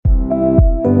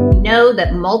know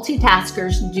that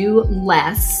multitaskers do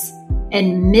less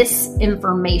and miss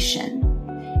information.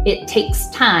 It takes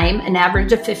time, an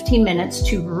average of 15 minutes,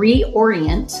 to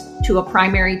reorient to a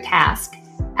primary task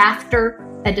after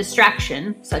a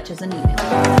distraction, such as an email.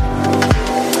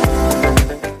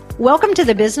 Welcome to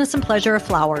the Business and Pleasure of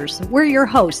Flowers. We're your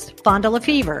hosts, Vonda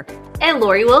Lefevre and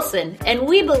Lori Wilson, and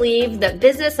we believe that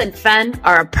business and fun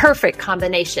are a perfect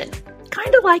combination.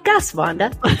 Kind of like us,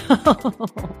 Vonda.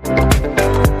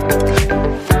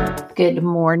 Good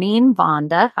morning,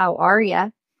 Vonda. How are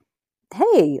you?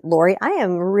 Hey, Lori, I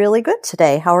am really good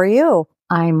today. How are you?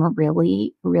 I'm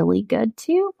really, really good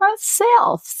too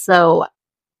myself. So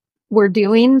we're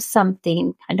doing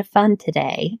something kind of fun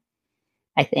today,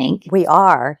 I think. We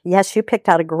are. Yes, you picked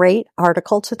out a great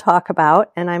article to talk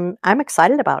about, and I'm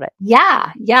excited about it.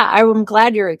 Yeah. I'm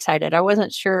glad you're excited. I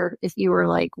wasn't sure if you were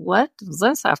like, what does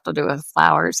this have to do with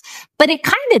flowers? But it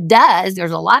kind of does.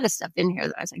 There's a lot of stuff in here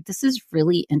that I was like, this is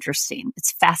really interesting.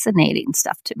 It's fascinating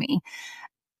stuff to me.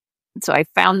 So I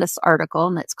found this article,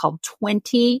 and it's called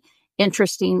 20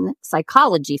 Interesting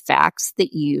Psychology Facts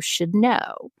That You Should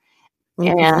Know.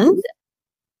 Mm-hmm. And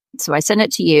so I sent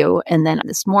it to you. And then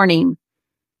this morning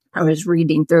I was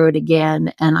reading through it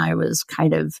again, and I was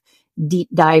kind of deep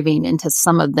diving into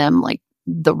some of them, like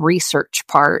the research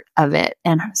part of it.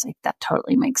 And I was like, that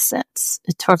totally makes sense.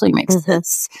 It totally makes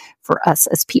sense for us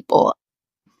as people.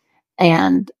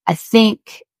 And I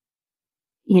think,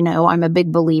 I'm a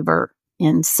big believer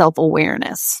in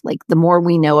self-awareness. Like the more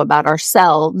we know about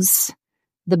ourselves,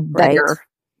 the better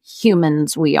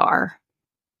humans we are.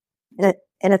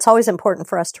 And it's always important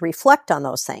for us to reflect on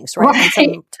those things, right?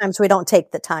 And sometimes we don't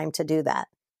take the time to do that.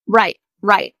 Right.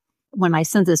 When I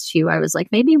sent this to you, I was like,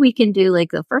 maybe we can do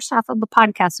like the first half of the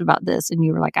podcast about this. And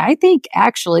you were like, I think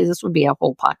actually this would be a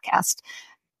whole podcast.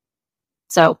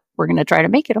 So we're going to try to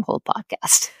make it a whole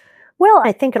podcast. Well,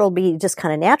 I think it'll be just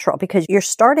kind of natural because you're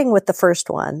starting with the first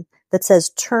one that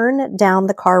says, turn down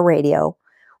the car radio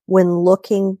when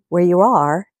looking where you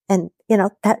are. And,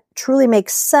 that truly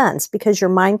makes sense because your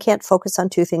mind can't focus on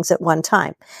two things at one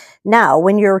time. Now,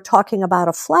 when you're talking about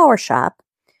a flower shop,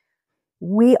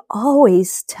 we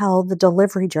always tell the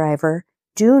delivery driver,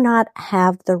 do not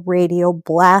have the radio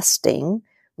blasting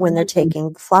when they're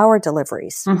taking flower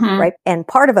deliveries, right? And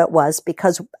part of it was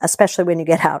because, especially when you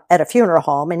get out at a funeral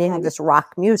home and you have this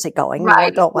rock music going,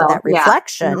 you don't want that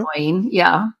reflection.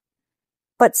 Yeah.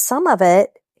 But some of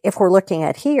it, if we're looking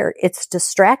at here, it's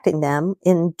distracting them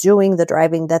in doing the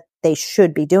driving that they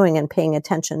should be doing and paying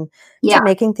attention to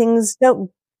making things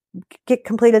get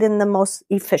completed in the most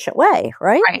efficient way,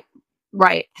 right?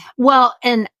 Right. Well,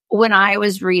 and when I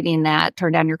was reading that,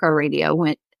 turn down your car radio,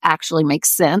 when it actually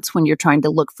makes sense when you're trying to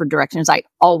look for directions. I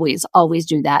always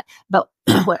do that. But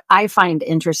what I find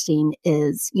interesting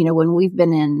is, when we've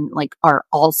been in like our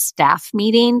all staff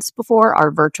meetings before,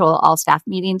 our virtual all staff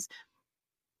meetings,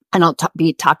 and I'll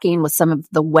be talking with some of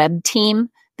the web team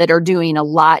that are doing a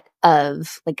lot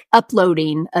of like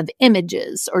uploading of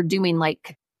images or doing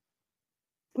like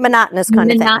monotonous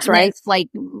kind of things, right? Like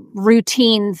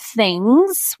routine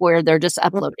things where they're just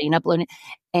uploading.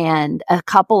 And a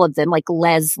couple of them, like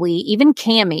Leslie, even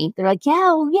Cammie, they're like, yeah,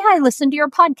 I listened to your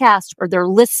podcast, or they're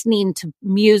listening to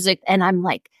music. And I'm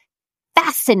like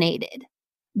fascinated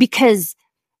because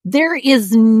there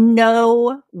is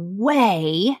no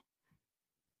way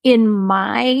in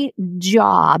my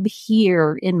job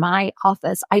here in my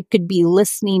office, I could be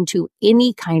listening to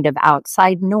any kind of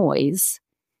outside noise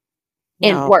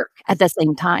and work at the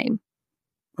same time.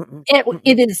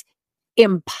 It is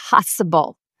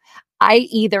impossible. I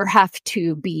either have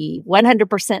to be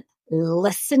 100%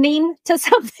 listening to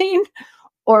something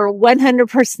or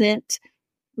 100%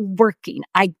 working.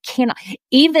 I cannot,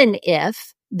 even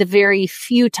if the very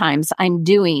few times I'm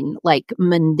doing like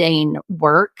mundane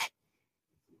work,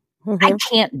 I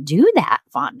can't do that,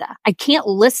 Vonda. I can't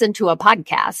listen to a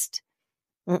podcast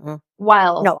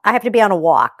while... No, I have to be on a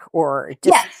walk or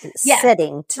just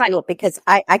sitting to do it because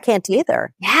I can't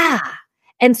either. Yeah.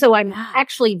 And so I'm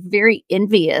actually very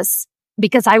envious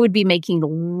because I would be making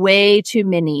way too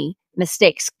many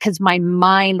mistakes because my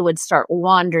mind would start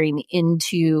wandering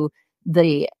into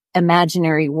the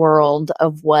imaginary world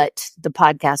of what the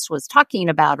podcast was talking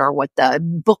about or what the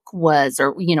book was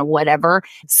or, whatever.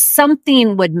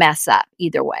 Something would mess up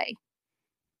either way.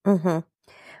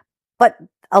 But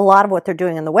a lot of what they're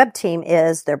doing in the web team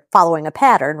is they're following a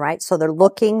pattern, right? So they're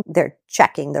looking, they're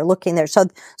checking, they're looking there. So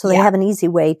they have an easy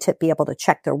way to be able to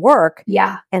check their work.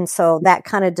 Yeah. And so that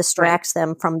kind of distracts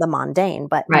them from the mundane.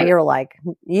 But you're like,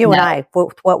 and I,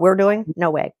 what we're doing? No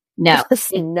way. No,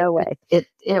 no way.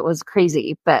 It was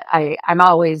crazy, but I'm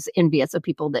always envious of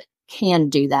people that can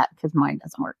do that because mine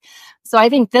doesn't work. So I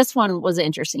think this one was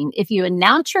interesting. If you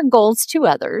announce your goals to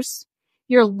others,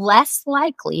 you're less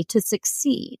likely to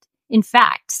succeed. In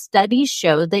fact, studies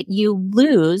show that you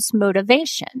lose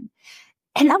motivation.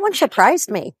 And that one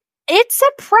surprised me. It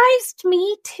surprised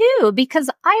me too, because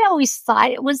I always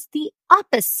thought it was the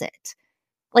opposite.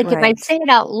 Like if I say it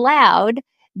out loud,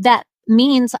 that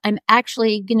means I'm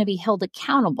actually going to be held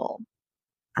accountable.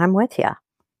 I'm with you.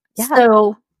 Yeah.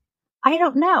 So I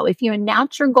don't know. If you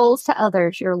announce your goals to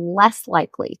others, you're less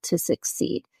likely to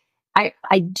succeed.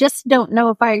 I just don't know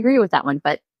if I agree with that one,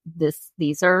 but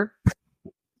these are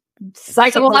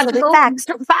psychological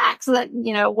facts that,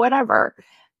 whatever.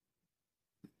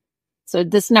 So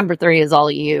this number 3 is all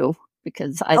you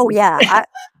because I. Oh yeah,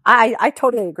 I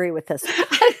totally agree with this.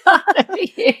 I thought of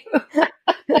you.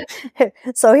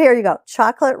 So here you go.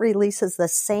 Chocolate releases the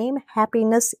same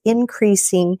happiness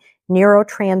increasing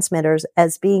neurotransmitters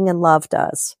as being in love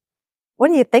does. What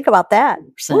do you think about that?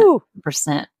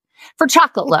 Percent. For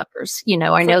chocolate lovers,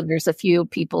 I know there's a few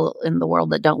people in the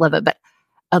world that don't love it, but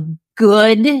a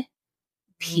good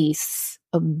piece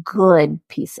of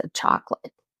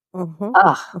chocolate. Mm-hmm.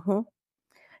 Mm-hmm.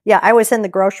 Yeah, I was in the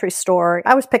grocery store.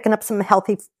 I was picking up some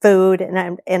healthy food,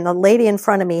 and the lady in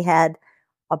front of me had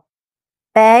a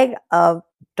bag of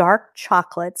dark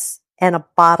chocolates and a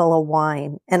bottle of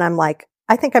wine. And I'm like,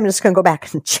 I think I'm just going to go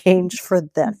back and change for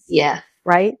this. Yeah.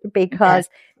 Right? Because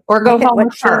or go home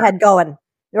what she had going.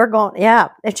 We're going, yeah.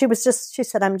 And she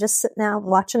said, I'm just sitting out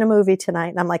watching a movie tonight.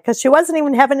 And I'm like, because she wasn't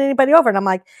even having anybody over. And I'm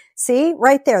like, see,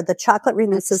 right there, the chocolate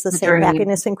releases the same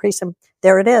happiness increase. And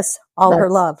there it is. All her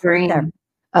love right there.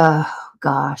 Oh,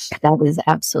 gosh. That is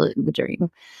absolutely the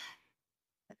dream.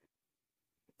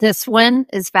 This one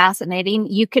is fascinating.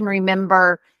 You can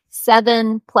remember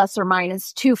 7 plus or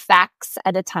minus 2 facts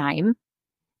at a time.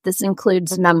 This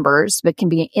includes numbers, but can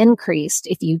be increased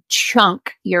if you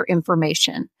chunk your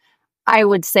information. I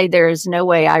would say there is no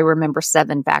way I remember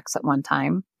 7 facts at one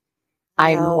time.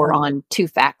 I'm more on 2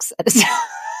 facts at a time.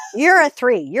 You're a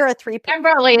 3. I'm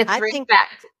probably a 3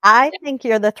 fact. I think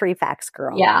you're the 3 facts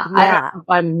girl. Yeah.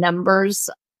 I'm numbers,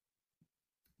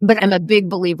 but I'm a big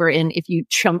believer in if you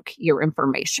chunk your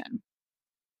information.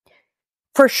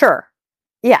 For sure.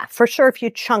 Yeah, for sure. If you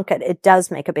chunk it, it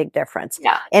does make a big difference.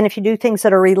 Yeah. And if you do things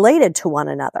that are related to one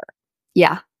another.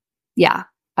 Yeah. Yeah.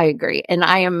 I agree. And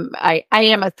I am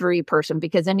a 3 person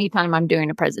because anytime I'm doing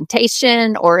a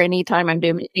presentation or anytime I'm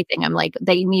doing anything, I'm like,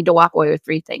 they need to walk away with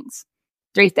 3 things.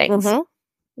 3 things. Mm-hmm.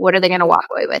 What are they going to walk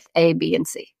away with? A, B, and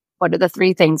C. What are the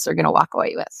 3 things they're going to walk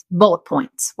away with? Bullet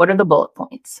points. What are the bullet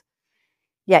points?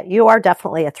 Yeah, you are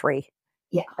definitely a 3.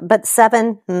 Yeah. But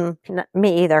 7,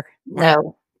 me either.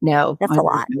 No. That's a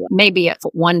lot. Maybe at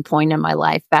one point in my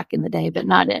life back in the day, but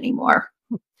not anymore.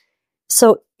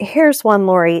 So here's one,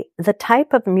 Lori. The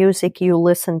type of music you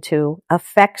listen to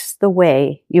affects the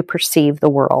way you perceive the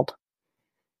world.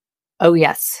 Oh,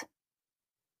 yes.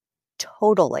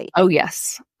 Totally. Oh,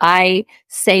 yes. I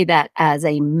say that as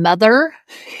a mother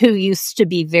who used to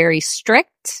be very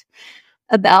strict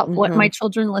about what my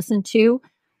children listen to.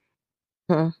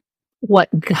 Mm-hmm. What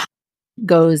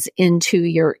goes into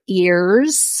your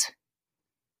ears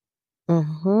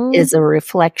is a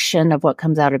reflection of what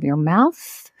comes out of your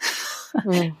mouth.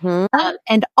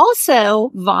 And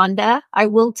also, Vonda, I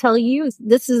will tell you,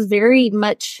 this is very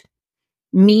much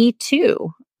me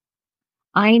too.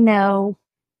 I know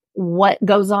what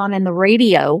goes on in the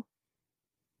radio,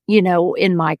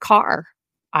 in my car.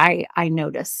 I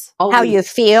notice. How you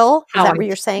feel? Is that what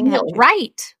you're saying?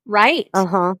 Right.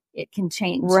 Uh-huh. It can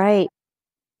change. Right.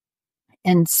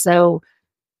 And so,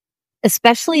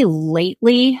 especially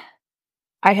lately,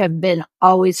 I have been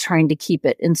always trying to keep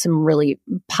it in some really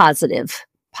positive,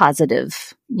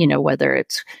 whether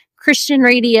it's Christian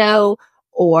radio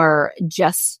or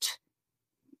just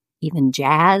even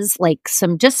jazz, like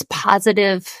some just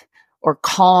positive or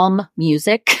calm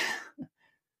music.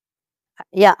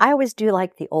 Yeah, I always do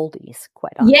like the oldies,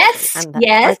 quite honestly. Yes.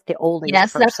 Like the oldies.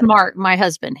 Yes, person. That's Mark, my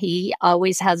husband. He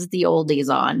always has the oldies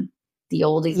on.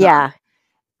 Yeah.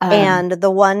 And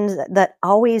the ones that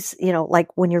always,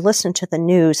 like when you're listening to the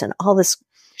news and all this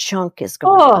junk is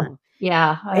going on.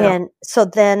 Yeah. And so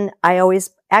then I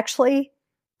always actually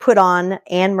put on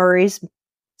Anne Murray's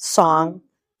song.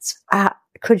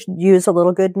 Could use a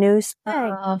little good news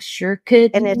today. Oh, sure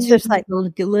could. And it's just like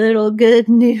little good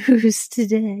news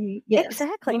today. Yes.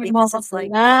 Exactly. Because I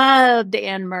loved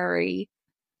Anne Murray.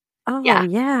 Oh,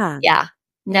 yeah. Yeah.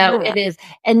 No, it is.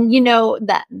 And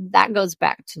that goes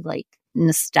back to like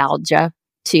nostalgia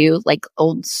too, like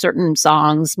old certain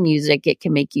songs, music, it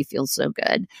can make you feel so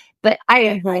good. But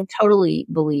I totally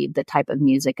believe the type of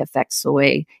music affects the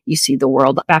way you see the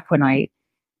world. Back when I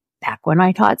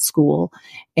taught school,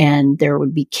 and there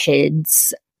would be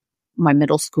kids, my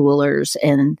middle schoolers,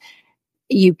 and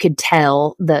you could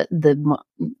tell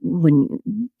when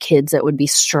kids that would be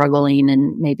struggling,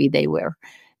 and maybe they were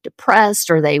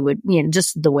depressed, or they would,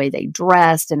 just the way they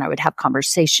dressed, and I would have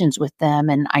conversations with them,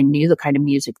 and I knew the kind of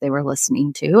music they were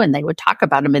listening to, and they would talk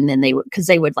about them, and then because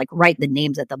they would like write the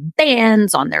names of the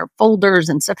bands on their folders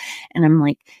and stuff, and I'm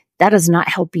like, that is not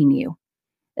helping you.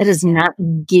 That is not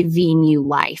giving you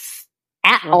life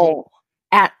at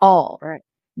all, right?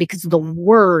 Because the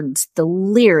words, the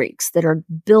lyrics that are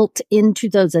built into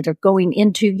those, that are going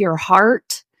into your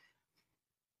heart,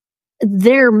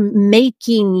 they're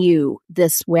making you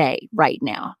this way right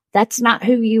now. That's not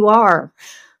who you are.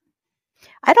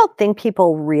 I don't think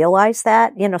people realize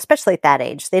that, especially at that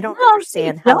age. They don't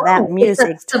understand how that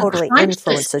music totally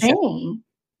influences you.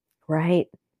 Right.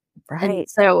 And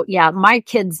so, my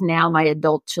kids now, my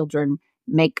adult children,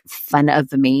 make fun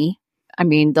of me. I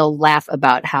mean, they'll laugh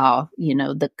about how,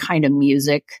 the kind of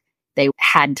music they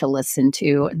had to listen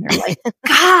to. And they're like,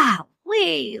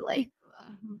 golly,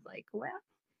 I'm like, well,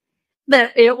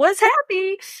 but it was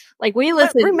happy. Like, we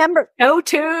listened to show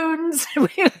tunes. We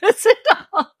listened to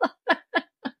all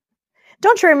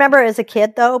Don't you remember as a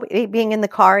kid, though, being in the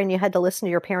car and you had to listen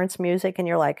to your parents' music and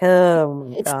you're like, oh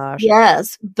my gosh.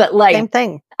 Yes. But same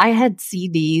thing. I had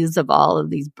CDs of all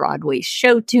of these Broadway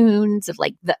show tunes of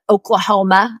like the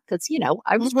Oklahoma, because,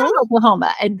 I was from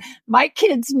Oklahoma, and my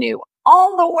kids knew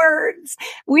all the words.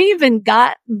 We even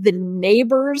got the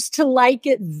neighbors to like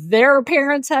it. Their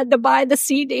parents had to buy the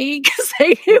CD because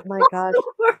they knew. Oh my gosh.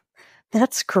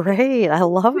 That's great. I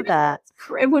love that.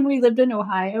 When we lived in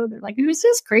Ohio, they're like, who's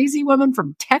this crazy woman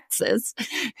from Texas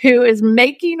who is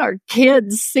making our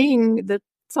kids sing the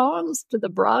songs to the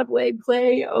Broadway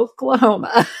play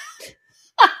Oklahoma?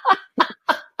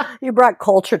 You brought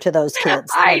culture to those kids.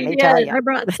 I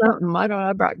brought something.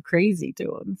 I brought crazy to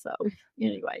them. So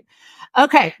anyway.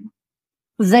 Okay.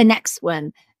 The next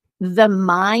one. The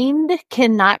mind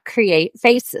cannot create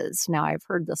faces. Now, I've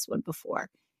heard this one before.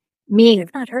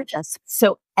 I've not heard this.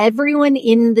 So everyone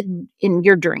in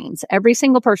your dreams, every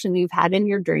single person you've had in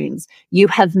your dreams, you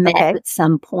have met at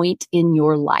some point in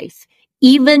your life,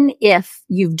 even if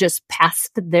you've just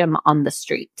passed them on the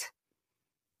street.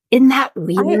 Isn't that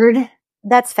weird?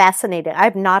 That's fascinating.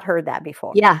 I've not heard that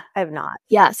before. Yeah. I have not.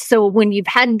 Yeah. So when you've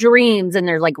had dreams and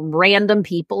there's like random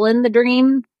people in the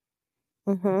dream,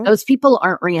 those people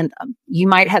aren't random. You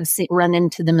might have run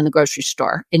into them in the grocery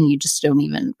store and you just don't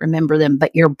even remember them,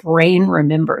 but your brain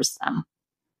remembers them.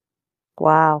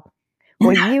 Wow.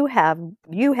 Well, you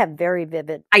have very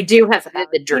vivid. I do have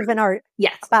vivid dreams. Even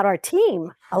about our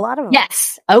team. A lot of them.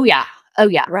 Yes. Oh yeah.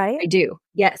 Right. I do.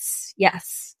 Yes.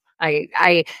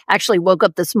 I actually woke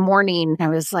up this morning. I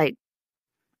was like,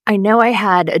 I know I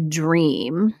had a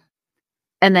dream.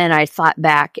 And then I thought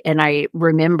back and I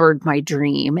remembered my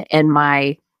dream, and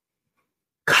my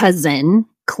cousin,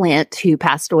 Clint, who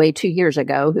passed away 2 years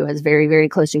ago, who I was very, very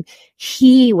close to,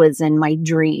 he was in my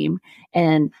dream,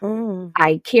 and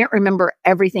I can't remember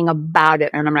everything about it.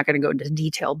 And I'm not going to go into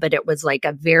detail, but it was like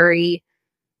a very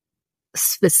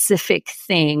specific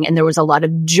thing. And there was a lot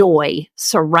of joy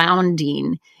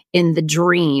surrounding in the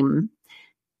dream.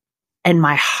 And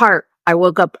my heart, I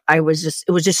woke up, it was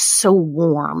just so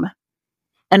warm.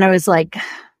 And I was like,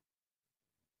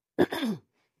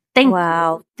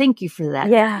 thank you for that.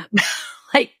 Yeah.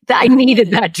 Like I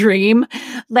needed that dream.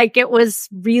 Like it was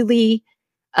really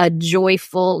a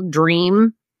joyful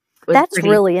dream. That's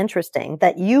really interesting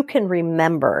that you can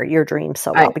remember your dreams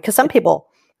so well, because some people,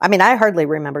 I hardly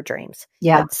remember dreams.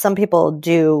 Yeah. But some people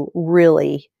do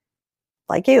really,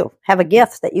 like you, have a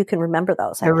gift that you can remember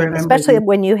those. I think, especially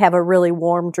when you have a really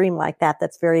warm dream like that.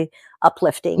 That's very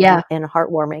uplifting and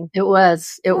heartwarming. It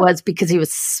was because he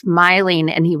was smiling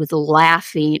and he was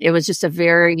laughing. It was just a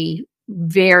very,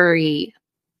 very,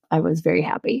 I was very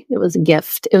happy. It was a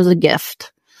gift.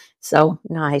 So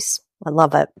nice. I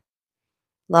love it.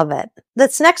 Love it.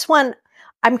 This next one,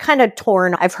 I'm kind of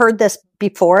torn. I've heard this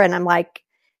before and I'm like,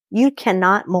 you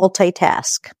cannot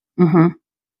multitask. Mm-hmm.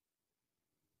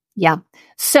 Yeah.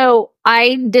 So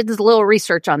I did a little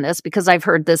research on this because I've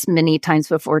heard this many times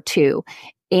before too.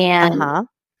 And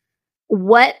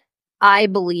what I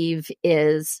believe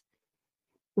is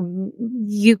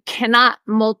you cannot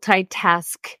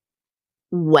multitask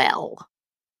well.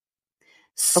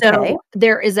 So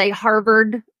there is a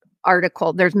Harvard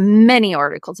article. There's many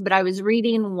articles, but I was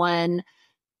reading one.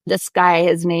 This guy,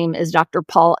 his name is Dr.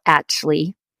 Paul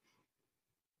Atchley.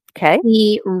 Okay.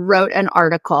 He wrote an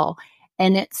article.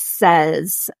 And it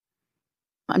says,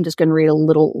 I'm just going to read a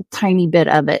little tiny bit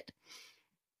of it.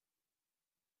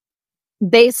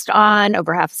 Based on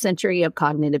over half a century of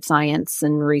cognitive science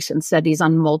and recent studies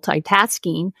on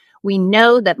multitasking, we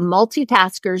know that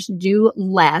multitaskers do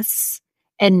less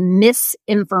and miss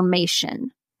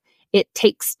information. It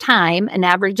takes time, an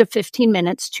average of 15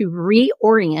 minutes, to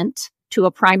reorient to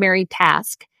a primary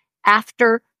task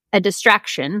after a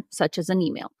distraction, such as an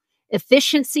email.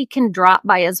 Efficiency can drop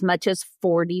by as much as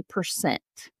 40%.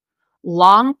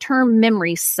 Long-term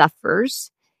memory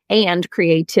suffers, and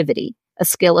creativity, a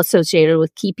skill associated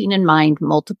with keeping in mind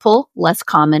multiple, less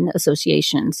common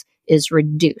associations, is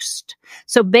reduced.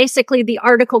 So basically, the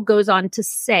article goes on to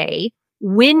say,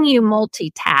 when you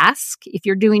multitask, if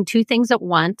you're doing two things at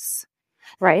once,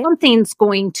 Right. something's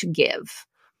going to give.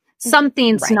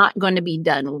 Something's Right. not going to be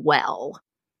done well.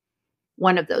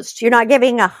 One of those two. You're not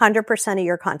giving 100% of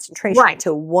your concentration Right.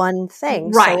 to one thing.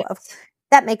 Right. So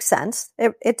that makes sense.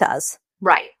 It does.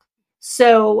 Right.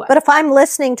 So, But if I'm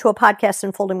listening to a podcast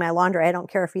and folding my laundry, I don't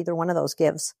care if either one of those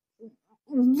gives.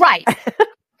 right.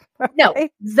 No,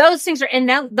 Right? those things are, and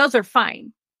now those are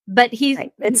fine. But he's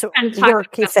Right. It's kind of talking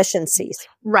work about- efficiencies.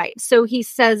 Right. So he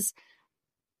says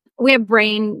we have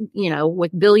brain,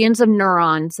 with billions of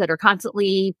neurons that are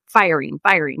constantly firing,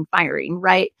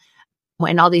 right?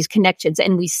 And all these connections.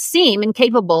 And we seem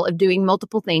incapable of doing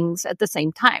multiple things at the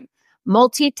same time.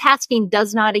 Multitasking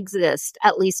does not exist,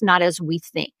 at least not as we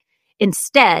think.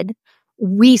 Instead,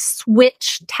 we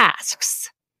switch tasks.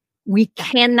 We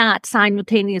cannot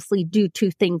simultaneously do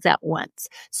two things at once.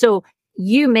 So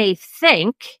you may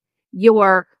think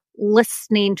you're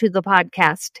listening to the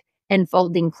podcast and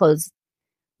folding clothes,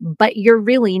 but you're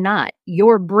really not.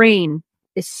 Your brain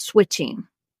is switching.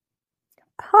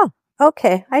 Huh.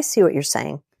 Okay. I see what you're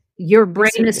saying. Your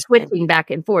brain what is you're saying. switching back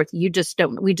and forth. We just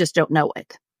don't know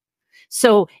it.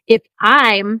 So if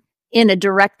I'm in a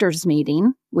director's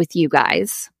meeting with you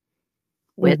guys,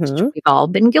 which Mhm. we've all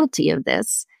been guilty of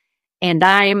this, and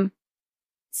I'm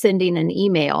sending an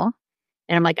email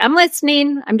and I'm like, I'm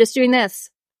listening. I'm just doing this.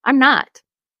 I'm not.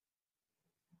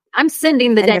 I'm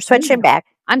sending the And you're switching email. back.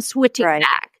 I'm switching Right.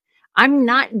 back. I'm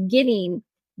not getting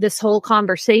this whole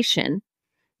conversation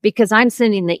because I'm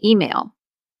sending the email.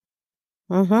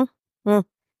 Mm-hmm.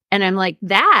 And I'm like,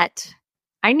 that's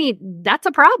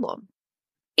a problem.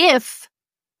 If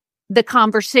the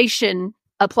conversation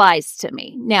applies to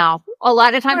me. Now, a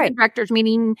lot of times Right. in directors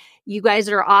meeting, you guys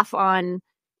are off on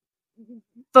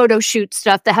photo shoot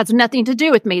stuff that has nothing to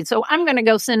do with me. So I'm going to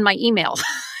go send my email.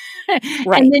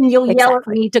 Right. And then you'll yell at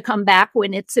Exactly. me to come back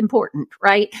when it's important,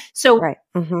 right? So Right.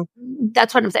 Mm-hmm.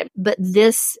 that's what I'm saying. But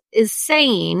this is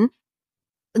saying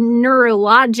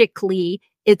neurologically,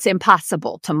 it's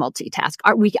impossible to multitask.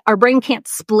 Our brain can't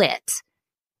split.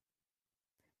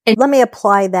 Let me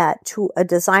apply that to a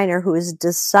designer who is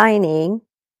designing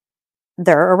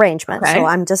their arrangement. Okay. So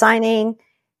I'm designing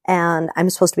and I'm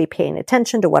supposed to be paying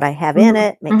attention to what I have in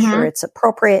it, make sure it's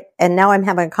appropriate. And now I'm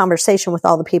having a conversation with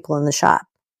all the people in the shop.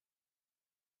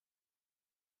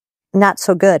 Not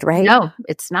so good, right? No,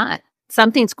 it's not.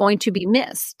 Something's going to be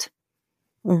missed.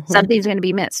 Mhm. Something's going to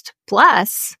be missed.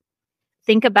 Plus,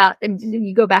 think about,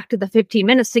 you go back to the 15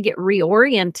 minutes to get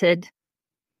reoriented.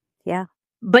 Yeah.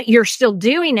 But you're still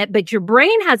doing it, but your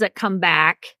brain hasn't come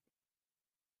back.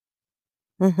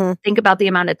 Mm-hmm. Think about the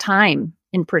amount of time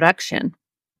in production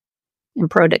and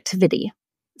productivity.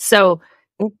 So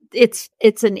it's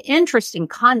an interesting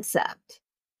concept.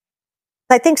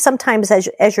 I think sometimes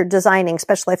as you're designing,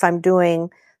 especially if I'm doing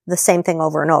the same thing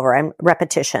over and over, I'm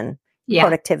repetition, Yeah.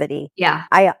 productivity. Yeah.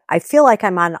 I feel like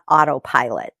I'm on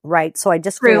autopilot, right? So I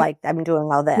just True. feel like I'm doing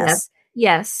all this.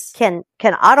 Yes. Can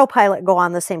autopilot go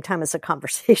on the same time as the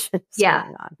conversation is Yeah.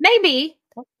 going on? Maybe.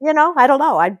 I don't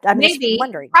know. I'm just Maybe.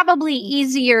 wondering. Probably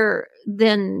easier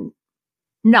than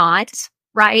not,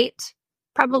 right?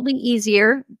 Probably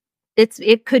easier.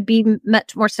 It could be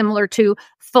much more similar to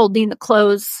folding the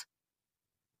clothes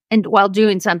and while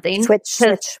doing something. Switch.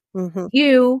 Mm-hmm.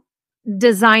 You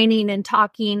designing and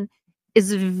talking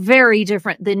is very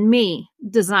different than me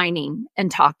designing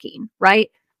and talking, right?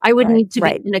 I would Right, need to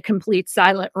right. be in a complete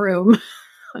silent room,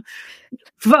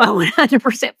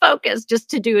 100% focused just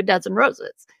to do a dozen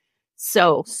roses.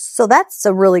 So that's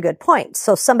a really good point.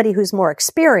 So somebody who's more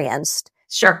experienced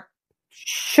sure.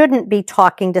 shouldn't be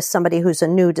talking to somebody who's a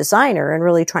new designer and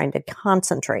really trying to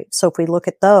concentrate. So if we look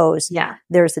at those, Yeah.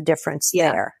 there's a difference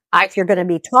Yeah. there. If you're going to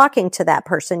be talking to that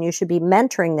person, you should be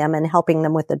mentoring them and helping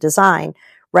them with the design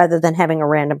rather than having a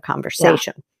random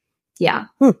conversation. Yeah.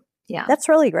 Hmm. Yeah. That's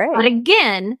really great. But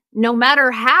again, no matter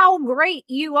how great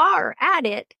you are at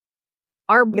it,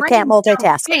 our brains can't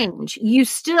multitask. don't change. You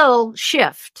still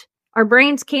shift. Our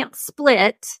brains can't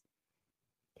split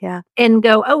Yeah. and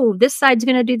go, oh, this side's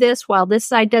going to do this while this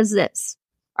side does this.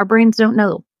 Our brains don't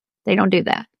know. They don't do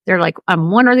that. They're like,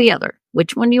 I'm one or the other.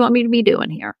 Which one do you want me to be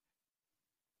doing here?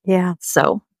 Yeah.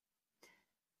 So,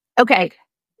 okay.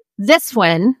 This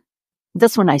one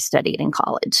I studied in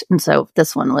college. And so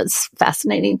this one was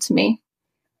fascinating to me.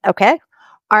 Okay.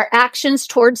 Our actions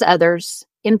towards others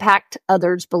impact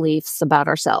others' beliefs about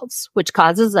ourselves, which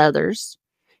causes others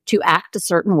to act a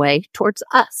certain way towards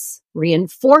us,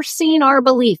 reinforcing our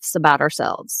beliefs about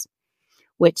ourselves,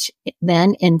 which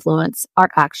then influence our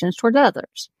actions towards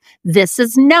others. This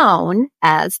is known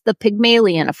as the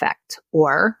Pygmalion effect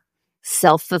or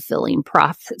self-fulfilling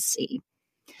prophecy.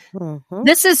 Mm-hmm.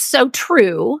 This is so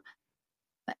true.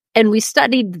 And we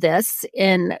studied this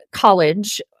in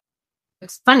college.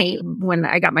 It's funny, when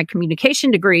I got my communication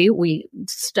degree, we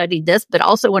studied this, but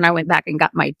also when I went back and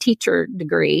got my teacher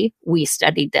degree, we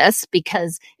studied this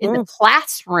because in the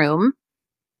classroom,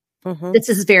 this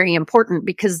is very important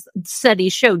because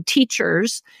studies showed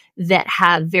teachers that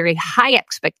have very high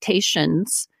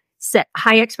expectations, set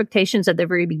high expectations at the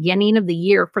very beginning of the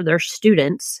year for their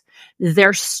students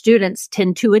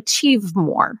tend to achieve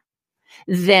more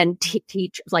than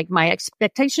teachers. Like, my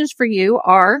expectations for you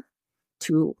are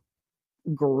to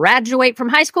graduate from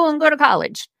high school and go to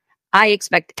college. I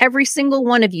expect every single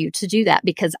one of you to do that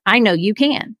because I know you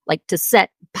can, like, to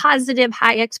set positive,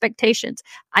 high expectations.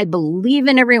 I believe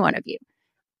in every one of you.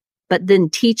 But then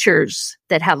teachers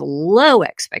that have low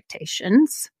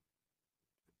expectations,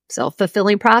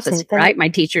 self-fulfilling prophecy, right? My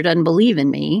teacher doesn't believe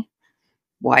in me.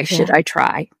 Why should I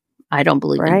try? I don't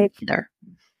believe in it either.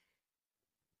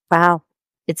 Wow.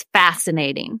 It's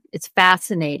fascinating. It's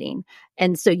fascinating.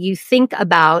 And so you think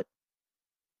about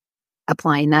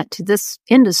applying that to this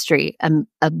industry,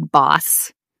 a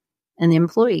boss and the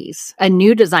employees, a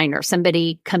new designer,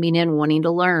 somebody coming in wanting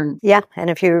to learn. Yeah. And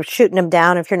if you're shooting them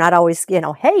down, if you're not always,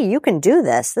 hey, you can do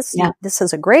this. This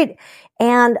is a great.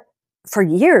 And for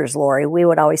years, Lori, we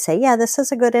would always say, yeah, this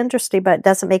is a good industry, but it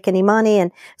doesn't make any money.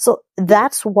 And so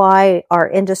that's why our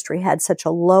industry had such a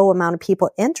low amount of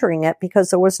people entering it, because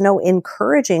there was no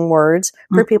encouraging words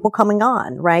for people coming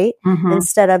on, right?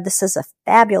 Instead of, this is a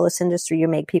fabulous industry. You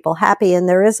make people happy and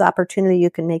there is opportunity. You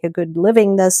can make a good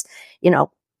living. This,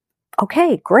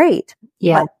 okay, great.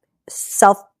 Yeah. But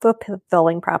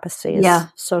self-fulfilling prophecy is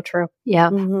so true. Yeah.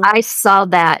 I saw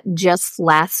that just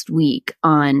last week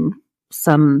on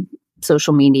some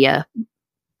social media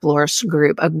florist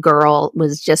group. A girl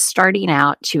was just starting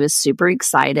out. She was super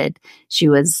excited. She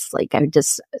was like, I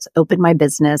just opened my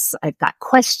business. I've got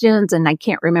questions and I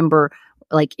can't remember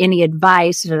like any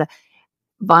advice.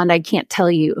 Vonda, I can't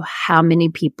tell you how many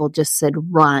people just said,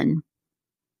 run.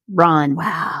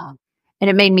 Wow. And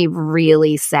it made me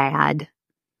really sad.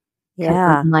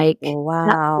 Yeah. I'm like, wow.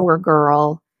 That poor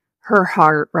girl, her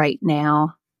heart right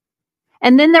now.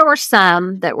 And then there were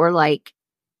some that were like,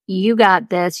 you got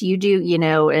this, you do,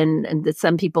 and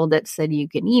some people that said, you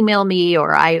can email me,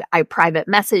 or I private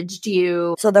messaged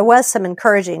you. So there was some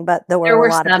encouraging, but there were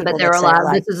a lot of people. But there were a lot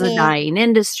of, this is a dying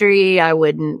industry. I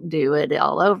wouldn't do it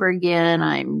all over again.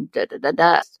 I'm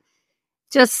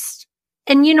just,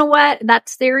 and you know what?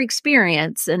 That's their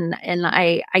experience. And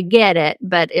I get it,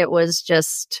 but it was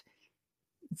just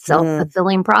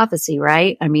self-fulfilling prophecy,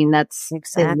 right? I mean, that's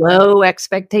a low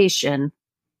expectation.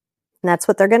 And that's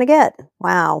what they're going to get.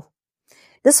 Wow.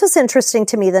 This was interesting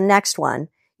to me. The next one,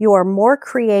 you are more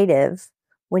creative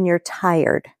when you're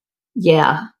tired.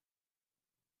 Yeah.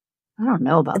 I don't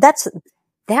know about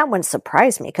that one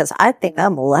surprised me, because I think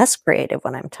I'm less creative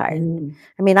when I'm tired.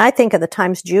 I mean, I think of the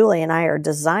times Julie and I are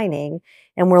designing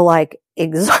and we're like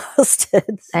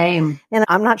exhausted. Same. And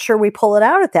I'm not sure we pull it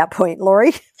out at that point,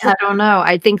 Lori. I don't know.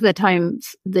 I think the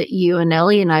times that you and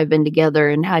Ellie and I have been together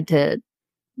and had to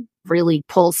really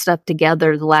pull stuff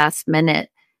together the last minute,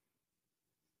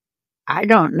 I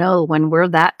don't know when we're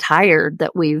that tired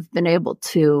that we've been able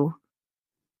to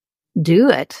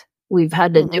do it. We've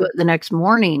had to do it the next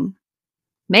morning.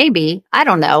 Maybe. I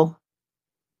don't know.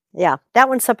 Yeah. That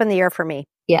one's up in the air for me.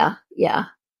 Yeah. Yeah.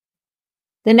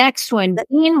 The next one,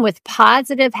 being with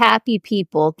positive, happy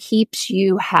people keeps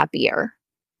you happier.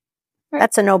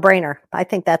 That's a no-brainer. I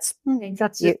think that's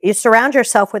you surround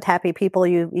yourself with happy people,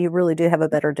 you really do have a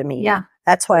better demeanor. Yeah.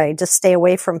 That's why I just stay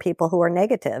away from people who are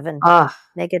negative and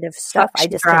negative stuff. I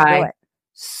just can't do it.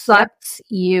 Sucks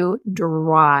you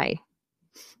dry.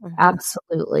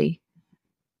 Absolutely.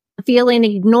 Feeling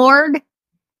ignored.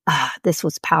 This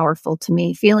was powerful to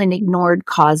me. Feeling ignored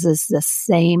causes the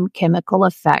same chemical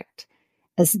effect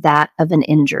as that of an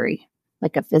injury,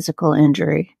 like a physical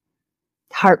injury.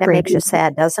 Heartbreaking. That makes you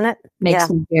sad, doesn't it? Makes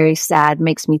me very sad.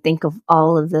 Makes me think of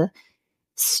all of the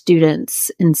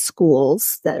students in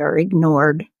schools that are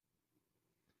ignored,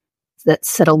 that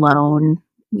sit alone,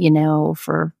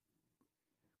 for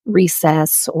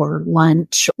recess or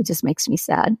lunch. It just makes me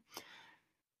sad.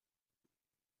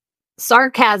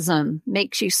 Sarcasm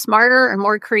makes you smarter and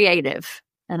more creative.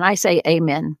 And I say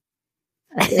amen.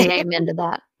 I say amen to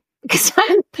that.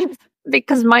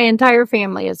 Because my entire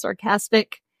family is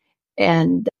sarcastic,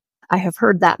 and I have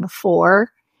heard that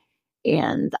before.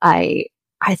 And I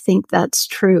think that's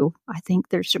true. I think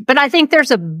there's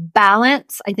a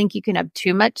balance. I think you can have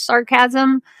too much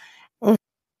sarcasm.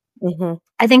 Mm-hmm.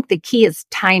 I think the key is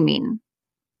timing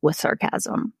with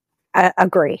sarcasm. I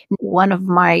agree. One of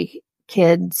my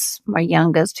kids, my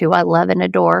youngest, who I love and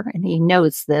adore, and he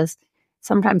knows this,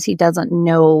 sometimes he doesn't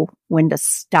know when to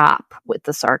stop with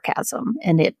the sarcasm,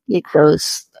 and it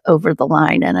goes over the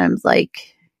line, and I'm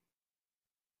like,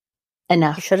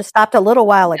 enough. You should have stopped a little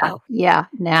while ago. Yeah.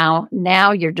 Now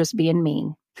you're just being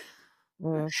mean.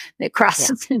 It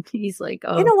crosses, and he's like,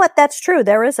 oh. You know what? That's true.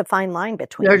 There is a fine line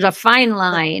between. There's a fine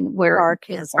line where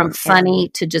it's from funny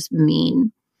to just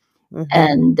mean. Mm-hmm.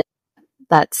 And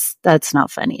that's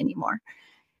not funny anymore.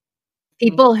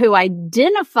 People who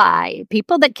identify,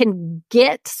 people that can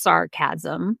get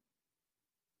sarcasm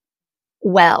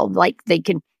well, like they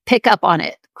can pick up on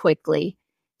it quickly,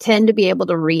 tend to be able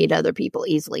to read other people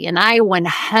easily. And I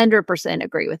 100%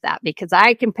 agree with that, because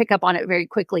I can pick up on it very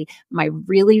quickly. My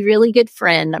really, really good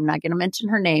friend, I'm not going to mention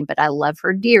her name, but I love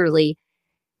her dearly,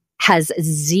 has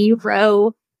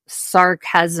zero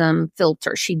sarcasm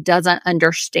filter. She doesn't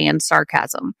understand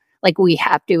sarcasm. Like, we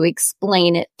have to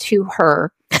explain it to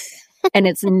her, and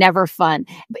it's never fun.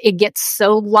 It gets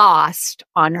so lost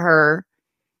on her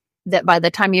that by the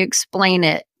time you explain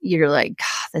it, you're like,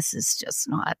 this is just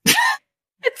not.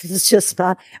 It's just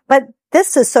not. But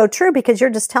this is so true, because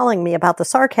you're just telling me about the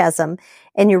sarcasm,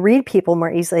 and you read people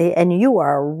more easily, and you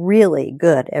are really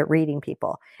good at reading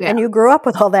people. Yeah. And you grew up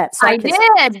with all that sarcasm.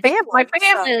 I did. My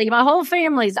family, my whole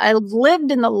family's. I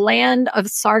lived in the land of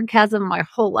sarcasm my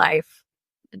whole life.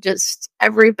 Just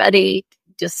everybody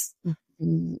just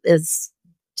is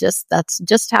just, that's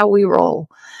just how we roll.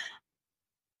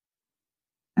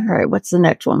 All right. What's the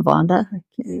next one, Vonda?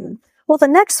 Well, the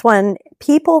next one,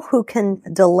 people who can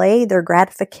delay their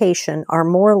gratification are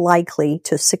more likely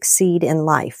to succeed in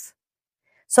life.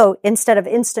 So instead of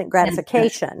instant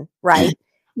gratification, right?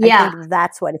 Yeah. I think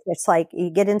that's what it's like. You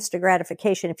get instant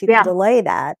gratification. If you can delay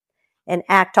that and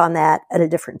act on that at a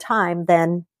different time,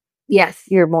 then yes,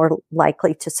 you're more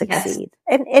likely to succeed.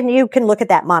 Yes. And you can look at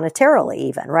that monetarily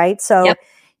even, right? So,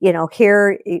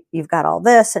 here you've got all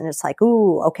this, and it's like,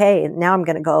 ooh, okay, and now I'm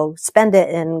going to go spend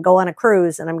it and go on a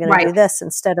cruise, and I'm going to do this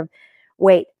instead of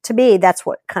wait. To me, that's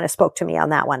what kind of spoke to me on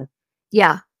that one.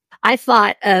 Yeah. I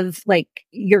thought of like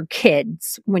your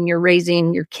kids, when you're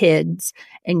raising your kids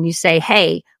and you say,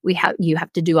 hey, you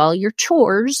have to do all your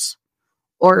chores,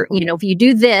 or, if you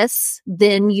do this,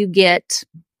 then you get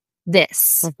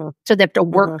this. Mm-hmm. So they have to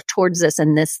work towards this,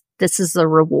 and this is the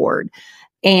reward.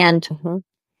 And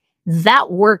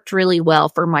that worked really well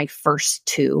for my first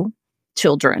two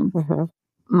children. Mm-hmm.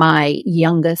 My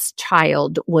youngest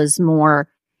child was more,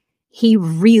 he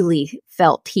really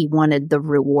felt he wanted the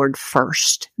reward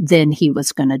first, then he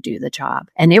was going to do the job.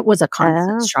 And it was a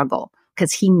constant struggle,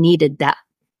 because he needed that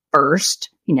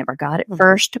first. He never got it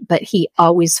first, but he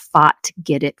always fought to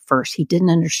get it first. He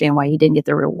didn't understand why he didn't get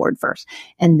the reward first.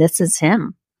 And this is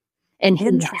him. And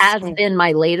he has been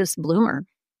my latest bloomer.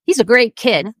 He's a great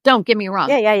kid. Don't get me wrong.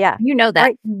 Yeah. You know that.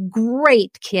 Right.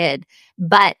 Great kid.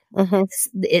 But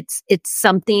it's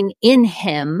something in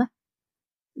him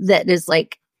that is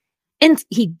like, and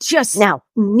he just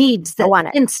needs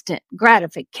that instant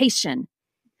gratification.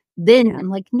 Then I'm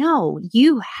like, no,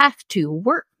 you have to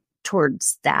work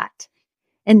towards that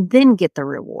and then get the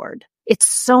reward. It's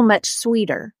so much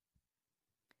sweeter.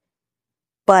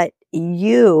 But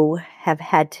you have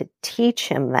had to teach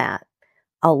him that.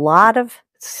 A lot of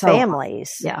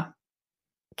families,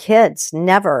 kids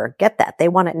never get that. They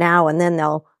want it now, and then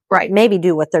they'll maybe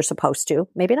do what they're supposed to,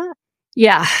 maybe not.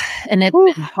 Yeah, and it's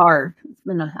been hard.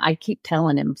 I keep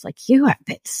telling him, it's like, you have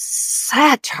been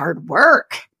such hard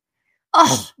work.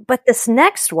 Oh, but this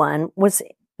next one was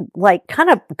like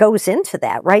kind of goes into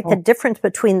that, right? The difference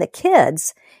between the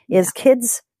kids is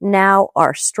kids now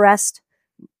are stressed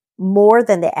more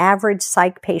than the average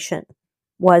psych patient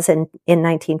was in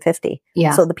 1950.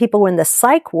 Yeah. So the people in the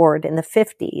psych ward in the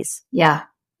 50s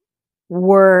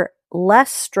were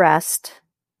less stressed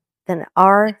than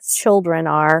our children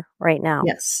are right now.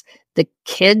 Yes. The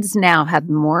kids now have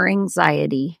more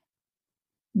anxiety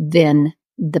than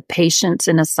the patients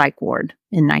in a psych ward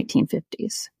in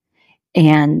 1950s.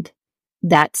 And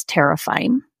that's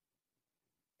terrifying.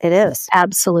 It is.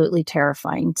 Absolutely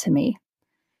terrifying to me.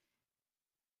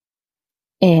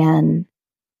 And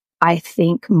I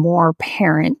think more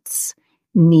parents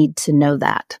need to know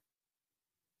that.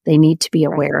 They need to be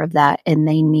aware of that, and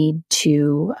they need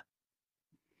to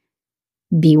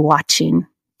be watching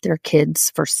their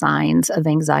kids for signs of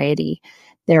anxiety.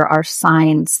 There are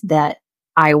signs that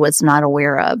I was not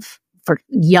aware of for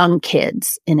young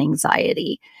kids in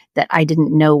anxiety that I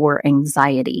didn't know were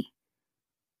anxiety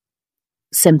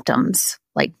symptoms,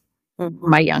 like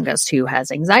my youngest who has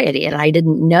anxiety. And I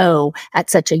didn't know at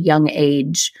such a young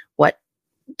age what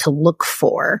to look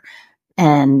for.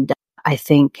 And I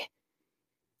think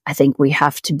we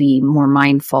have to be more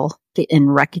mindful in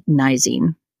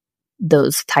recognizing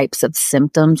those types of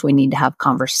symptoms. We need to have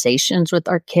conversations with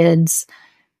our kids.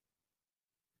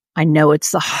 I know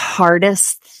it's the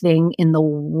hardest thing in the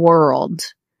world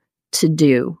to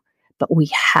do, but we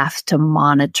have to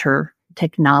monitor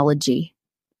technology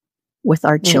with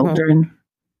our children.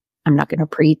 I'm not going to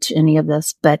preach any of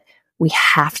this, but we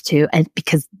have to, and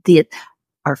because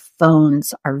our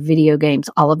phones, our video games,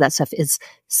 all of that stuff is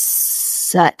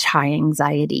such high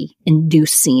anxiety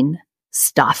inducing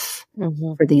stuff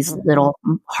for these little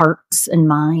hearts and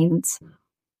minds.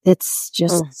 It's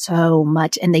just so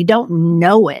much, and they don't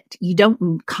know it. You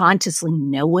don't consciously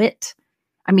know it.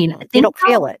 I mean, you don't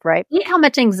feel it, right? Think how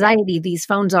much anxiety these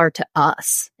phones are to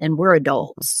us, and we're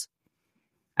adults.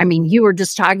 I mean, you were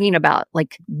just talking about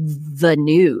like the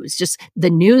news, just the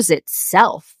news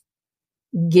itself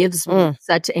gives me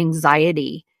such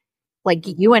anxiety. Like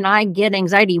you and I get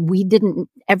anxiety. We didn't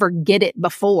ever get it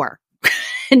before.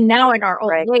 And now in our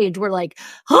old age, we're like,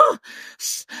 oh,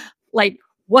 like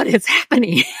what is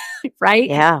happening? Right?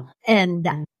 Yeah.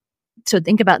 And so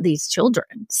think about these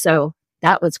children. So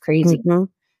that was crazy.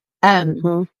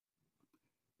 The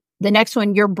next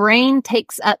one, your brain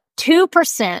takes up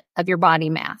 2% of your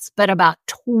body mass, but about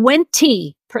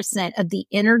 20% of the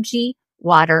energy,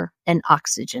 water, and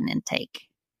oxygen intake.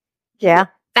 Yeah.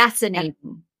 Fascinating.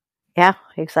 Yeah,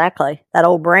 exactly. That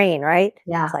old brain, right?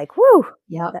 Yeah. It's like, whoo.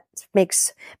 Yeah.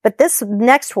 But this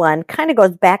next one kind of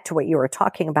goes back to what you were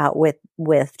talking about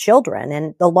with children.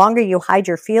 And the longer you hide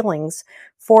your feelings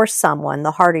for someone,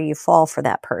 the harder you fall for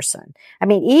that person. I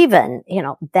mean, even,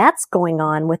 that's going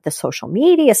on with the social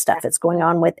media stuff. It's going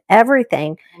on with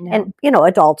everything. And,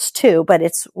 adults too, but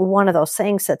it's one of those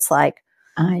things that's like,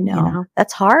 I know.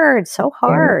 That's hard. So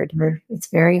hard. It's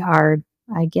very hard.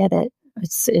 I get it.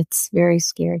 It's very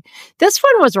scary. This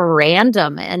one was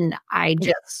random, and I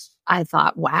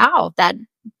thought, wow, that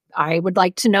I would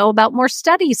like to know about more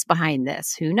studies behind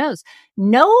this. Who knows?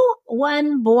 No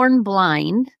one born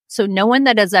blind, so no one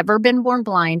that has ever been born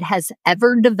blind has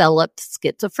ever developed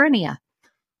schizophrenia.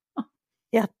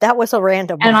 Yeah, that was a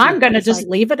random one. And I'm going to just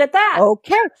leave it at that.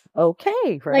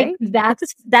 Okay, right? Like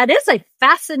that is a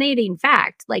fascinating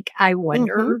fact. Like, I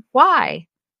wonder why.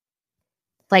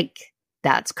 Like,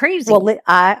 that's crazy. Well,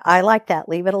 I like that.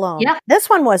 Leave it alone. Yeah. This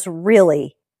one was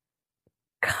really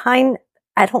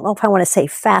I don't know if I want to say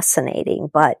fascinating,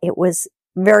 but it was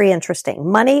very interesting.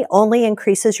 Money only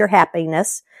increases your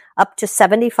happiness up to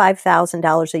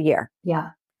 $75,000 a year.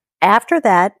 Yeah. After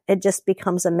that, it just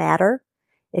becomes a matter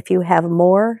if you have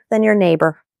more than your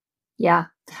neighbor. Yeah.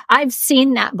 I've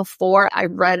seen that before. I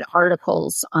read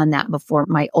articles on that before.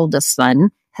 My oldest son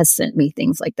has sent me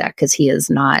things like that because he is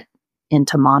not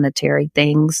into monetary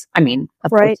things. I mean,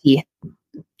 of course he,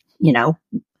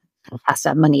 has to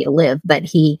have money to live, but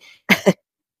he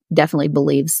definitely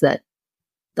believes that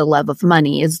the love of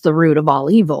money is the root of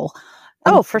all evil.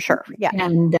 Oh, for sure. Yeah.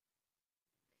 And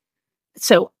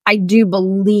so I do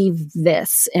believe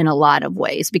this in a lot of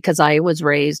ways because I was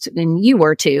raised, and you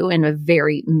were too, in a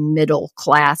very middle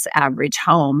class average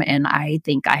home. And I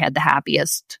think I had the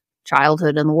happiest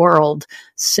childhood in the world.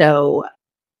 So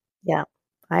yeah,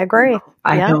 I agree.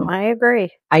 I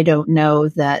agree. I don't know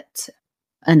that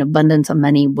an abundance of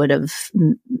money would have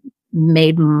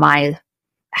made my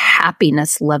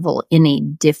happiness level any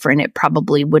different. It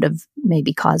probably would have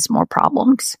maybe caused more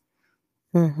problems.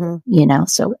 So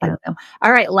I don't know.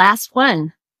 All right, last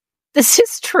one. This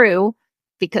is true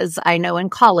because I know in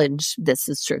college this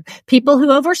is true. People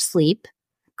who oversleep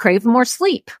crave more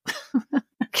sleep.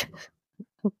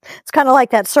 It's kind of like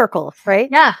that circle, right?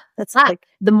 Yeah. That's like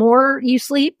the more you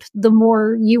sleep, the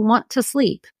more you want to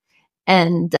sleep.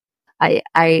 And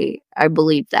I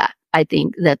believe that. I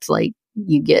think that's like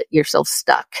you get yourself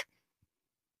stuck.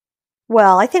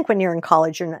 Well, I think when you're in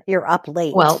college, you're up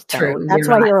late. Well, so true. That's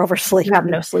why you're oversleeping. You have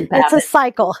no sleep It's a habits.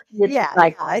 cycle. It's Yeah, a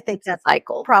cycle. I think It's a that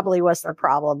cycle. probably was the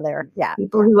problem there. Yeah.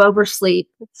 People who oversleep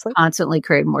Sleep. constantly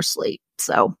crave more sleep.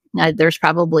 So there's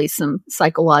probably some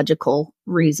psychological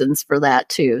reasons for that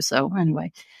too. So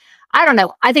anyway, I don't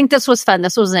know. I think this was fun.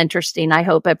 This was interesting. I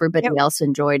hope everybody else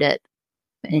enjoyed it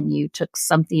and you took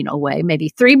something away, maybe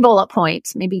 3 bullet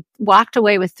points, maybe walked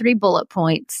away with 3 bullet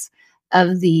points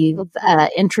of the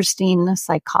interesting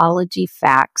psychology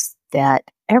facts that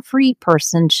every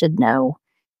person should know.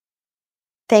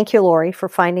 Thank you, Lori, for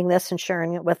finding this and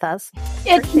sharing it with us.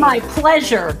 It's my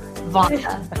pleasure,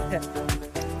 Vonda.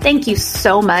 Thank you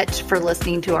so much for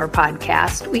listening to our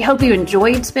podcast. We hope you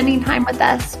enjoyed spending time with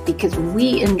us because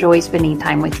we enjoy spending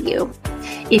time with you.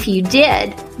 If you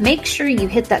did, make sure you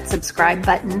hit that subscribe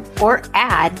button or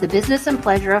add the Business and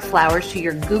Pleasure of Flowers to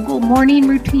your Google morning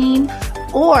routine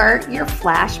or your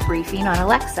flash briefing on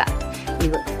Alexa. We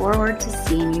look forward to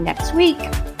seeing you next week.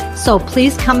 So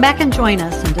please come back and join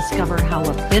us and discover how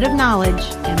a bit of knowledge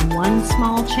and one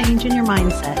small change in your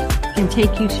mindset can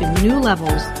take you to new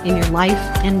levels in your life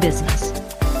and business.